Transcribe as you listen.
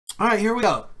All right, here we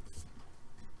go.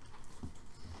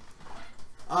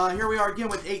 Here we are again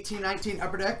with 1819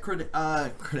 Upper Deck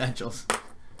credentials.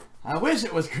 I wish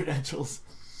it was credentials.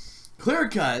 Clear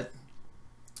cut.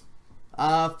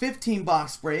 15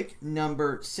 box break,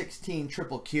 number 16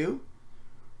 Triple Q.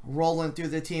 Rolling through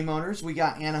the team owners, we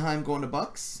got Anaheim going to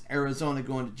Bucks, Arizona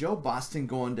going to Joe, Boston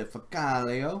going to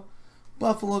Facalio,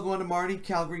 Buffalo going to Marty,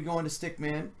 Calgary going to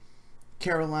Stickman,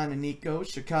 Carolina Nico,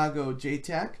 Chicago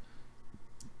JTAC,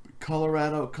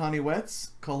 Colorado Connie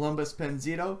Wetz, Columbus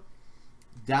Penzito,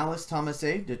 Dallas Thomas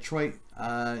A, Detroit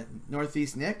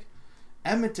Northeast Nick,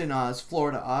 Edmonton Oz,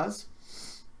 Florida Oz,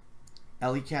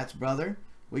 Ellie Cat's brother.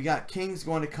 We got Kings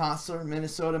going to Kostler,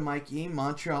 Minnesota Mike E,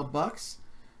 Montreal Bucks,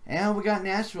 and we got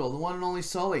Nashville, the one and only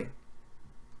Sully.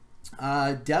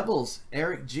 Devils,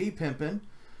 Eric G pimpin'.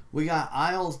 We got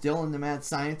Isles, Dylan the Mad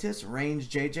Scientist, Range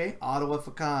JJ, Ottawa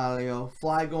Facalio,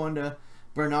 Fly going to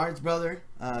Bernard's brother,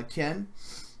 Ken.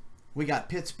 We got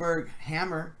Pittsburgh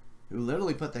Hammer, who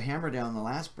literally put the hammer down the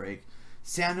last break.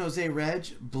 San Jose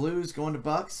Reg, Blues going to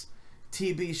Bucks.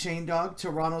 TB Shane Dog,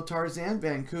 Toronto Tarzan,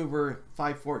 Vancouver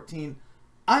 514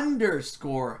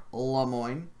 _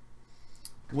 Lemoyne.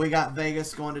 We got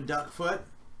Vegas going to Duckfoot,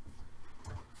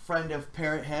 friend of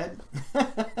Parrot Head.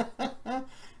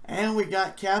 And we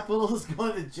got Capitals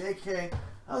going to JK,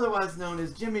 otherwise known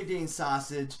as Jimmy Dean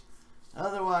Sausage,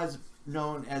 otherwise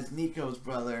known as Nico's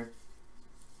brother.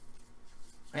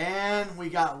 And we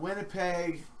got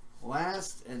Winnipeg,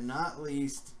 last and not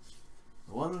least,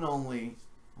 the one and only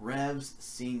Revs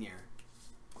Senior.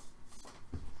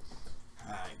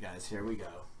 Alright guys, here we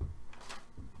go.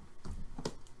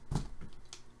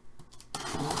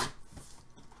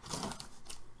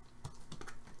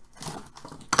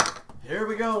 Here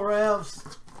we go, Revs.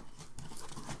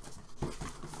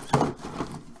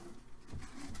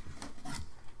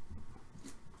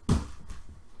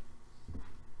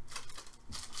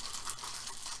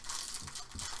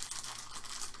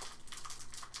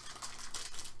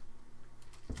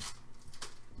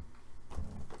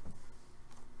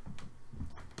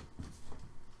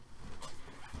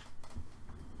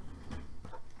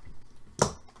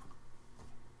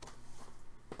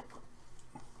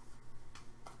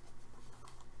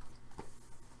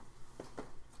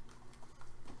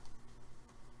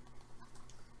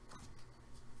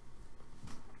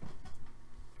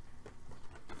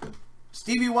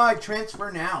 Stevie Y,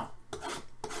 transfer now.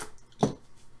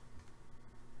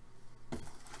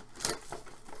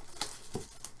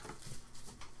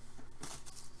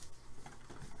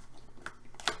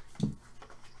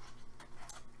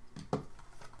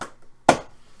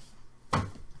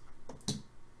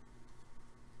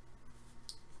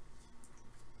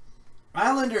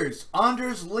 Islanders,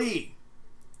 Anders Lee.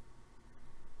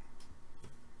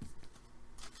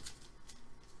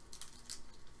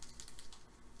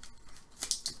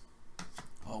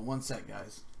 One sec,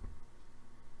 guys.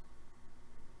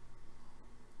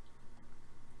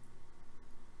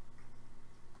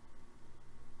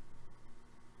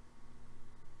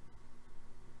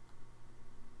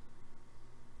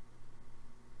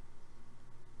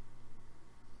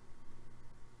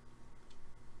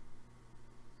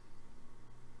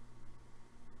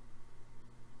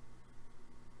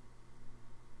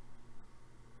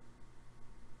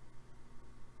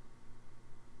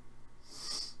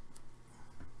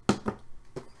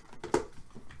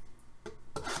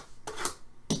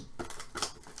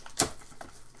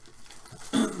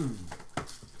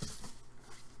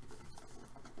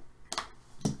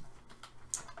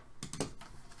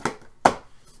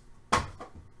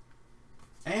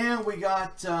 And we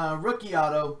got rookie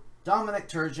auto, Dominic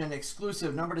Turgeon,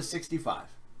 exclusive, number /65.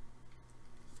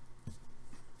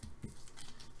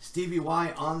 Stevie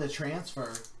Y on the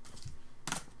transfer.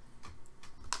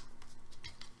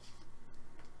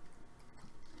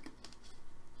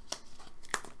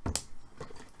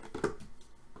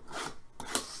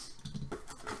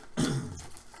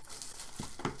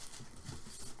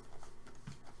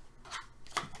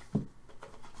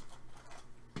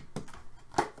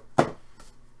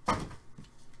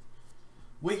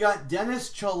 We got Dennis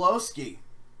Cholowski.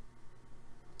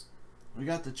 We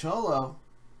got the Cholo.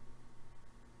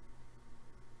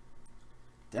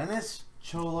 Dennis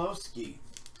Cholowski.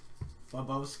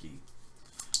 Bobowski.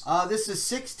 This is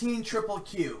 16 Triple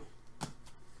Q.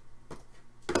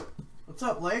 What's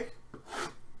up, Blake?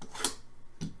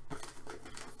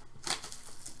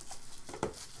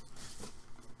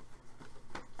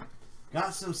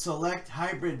 Got some select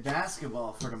hybrid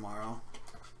basketball for tomorrow.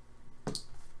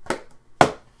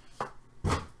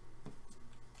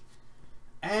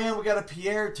 And we got a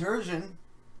Pierre Turgeon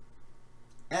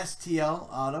STL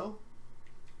auto.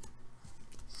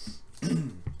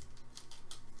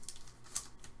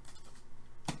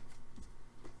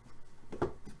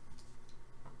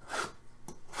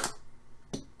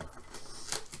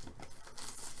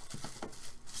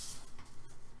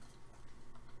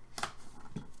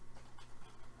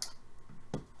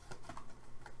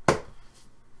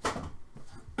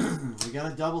 We got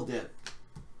a double dip.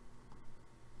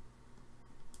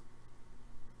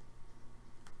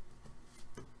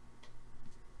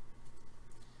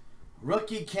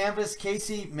 Rookie canvas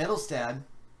Casey Mittelstadt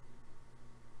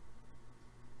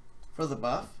for the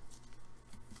buff.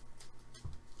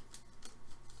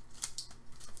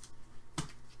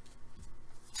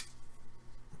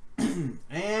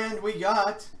 And we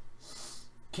got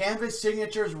canvas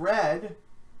signatures red,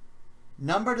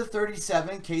 number to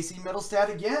 37, Casey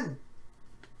Mittelstadt again.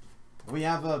 We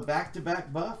have a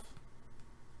back-to-back buff.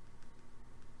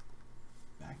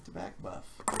 Back-to-back buff.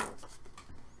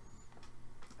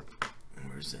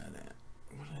 Where's that at?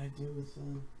 What did I do with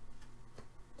them?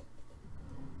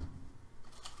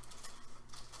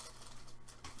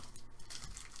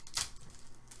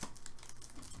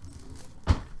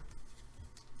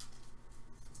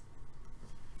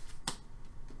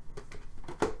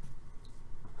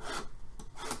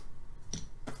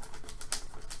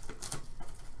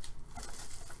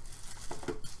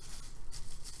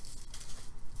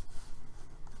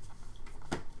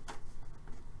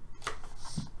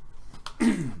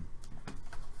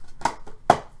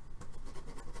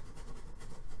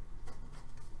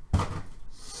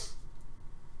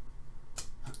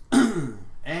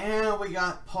 And we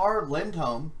got Par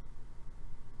Lindholm.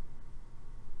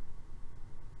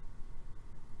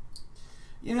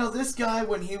 You know, this guy,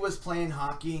 when he was playing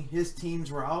hockey, his teams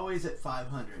were always at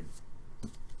 500.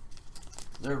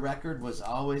 Their record was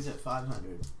always at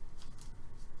 500.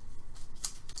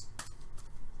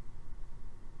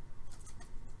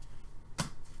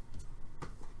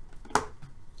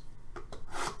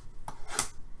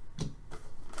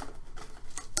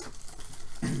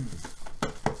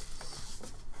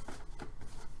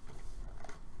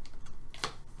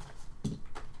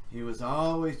 He was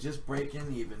always just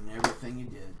breaking even in everything he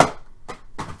did.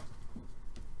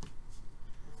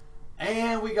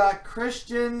 And we got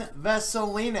Christian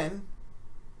Vesalainen.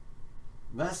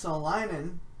 1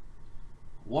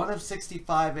 of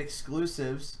 65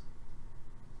 exclusives.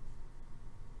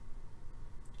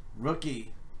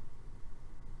 Rookie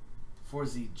for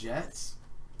the Jets.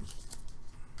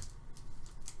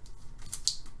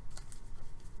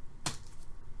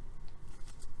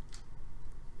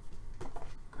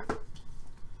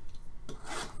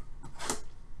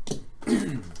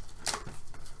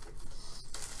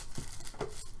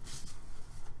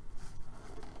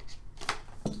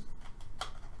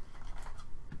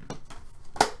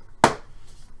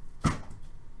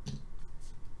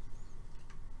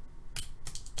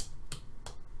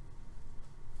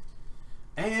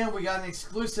 And we got an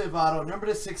exclusive auto, number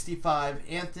to 65,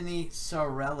 Anthony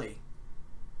Cirelli.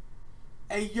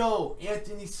 Hey, yo,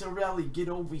 Anthony Cirelli, get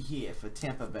over here for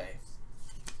Tampa Bay.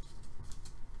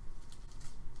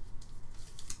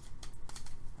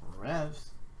 Revs.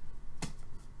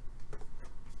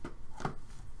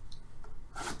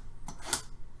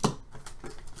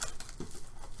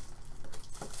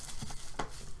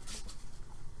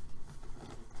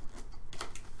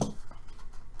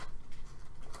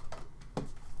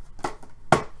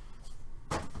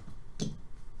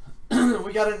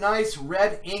 We got a nice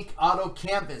red ink auto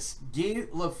canvas. Guy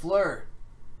Lafleur.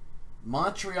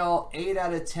 Montreal 8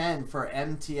 out of 10 for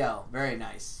MTL. Very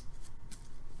nice.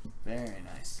 Very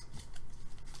nice.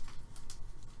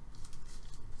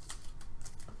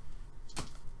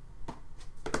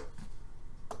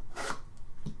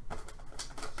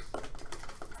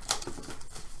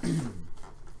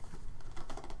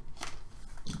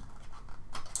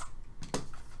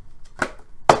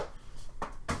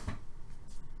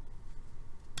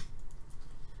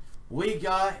 We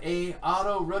got a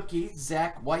auto rookie,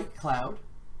 Zach Whitecloud.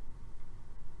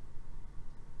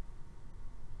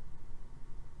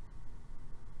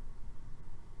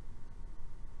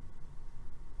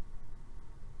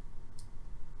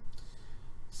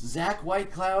 Zach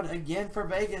Whitecloud again for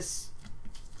Vegas.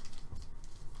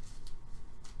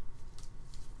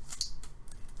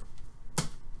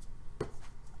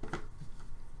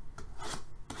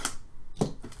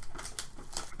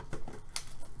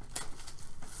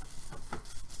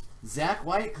 Zach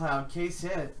Whitecloud, case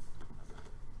hit.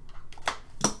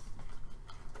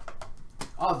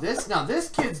 Oh, this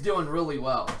kid's doing really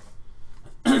well.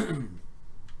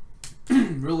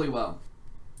 Really well.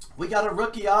 We got a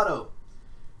rookie auto.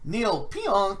 Neil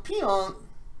Pionk.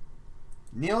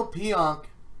 Neil Pionk.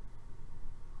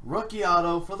 Rookie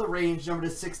auto for the Range, number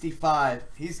to 65.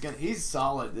 He's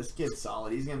solid. This kid's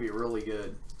solid. He's gonna be really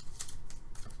good.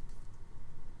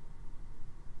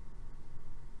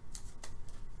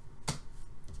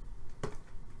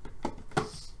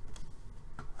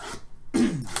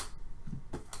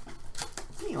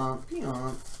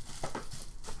 Pionk.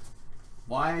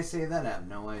 Why I say that, I have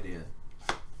no idea.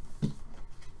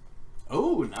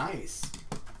 Oh, nice.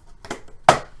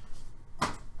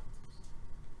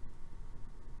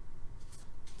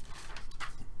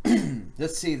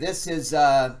 Let's see. This is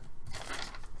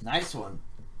nice one.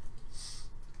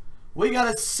 We got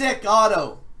a sick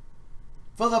auto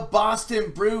for the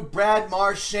Boston Brew, Brad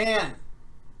Marchand.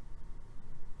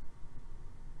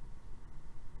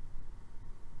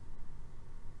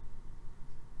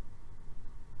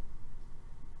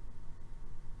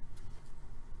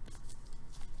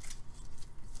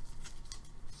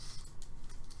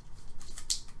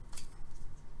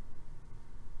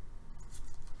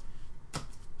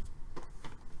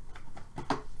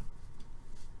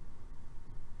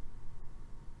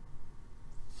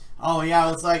 Oh yeah,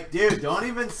 I was like, dude, don't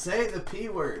even say the P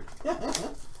word.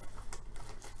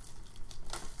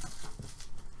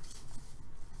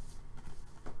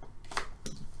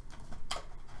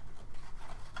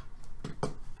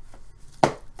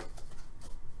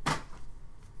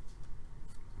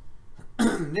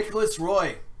 Nicholas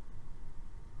Roy,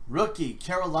 rookie,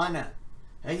 Carolina.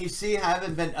 And you see, I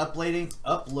haven't been uploading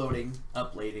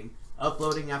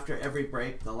after every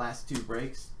break, the last 2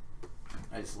 breaks.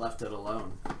 I just left it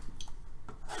alone.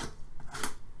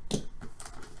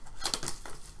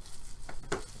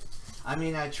 I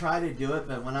mean, I try to do it,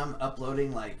 but when I'm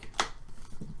uploading like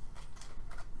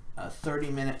a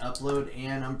 30-minute upload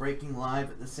and I'm breaking live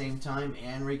at the same time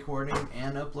and recording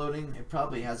and uploading, it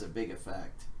probably has a big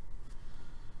effect.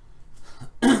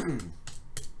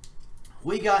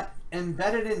 We got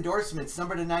embedded endorsements,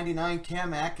 number to 99,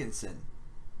 Cam Atkinson.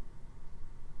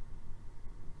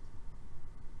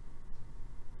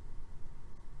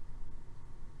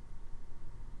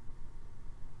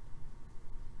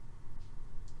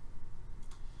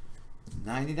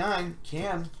 $99,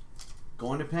 Cam,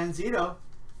 going to Penzito.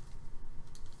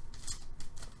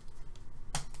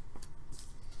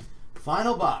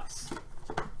 Final box.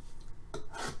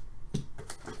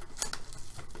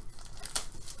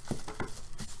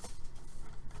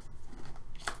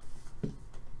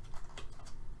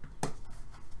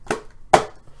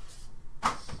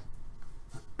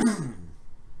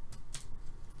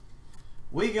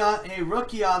 We got a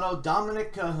rookie auto,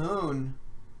 Dominic Cahoon,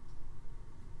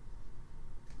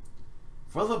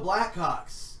 for the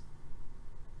Blackhawks.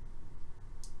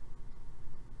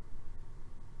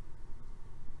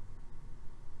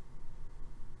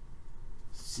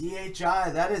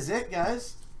 CHI, that is it,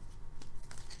 guys.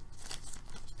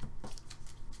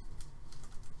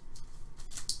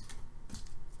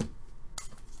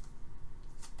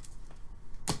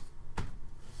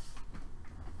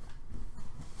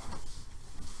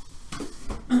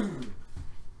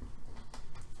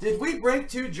 Did we break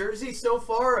 2 jerseys so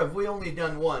far, or have we only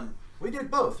done 1? We did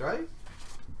both, right?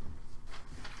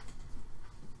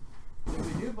 Did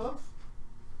we do both?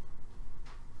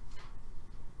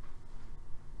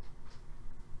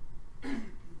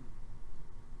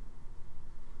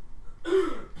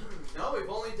 No, we've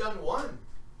only done 1.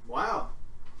 Wow.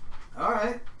 All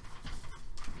right.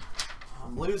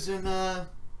 I'm losing the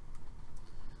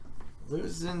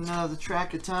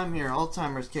track of time here.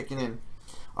 Alzheimer's kicking in.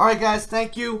 All right, guys.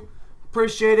 Thank you.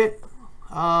 Appreciate it.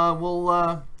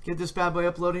 We'll get this bad boy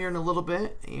uploaded here in a little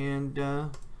bit, and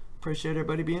appreciate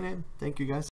everybody being in. Thank you, guys.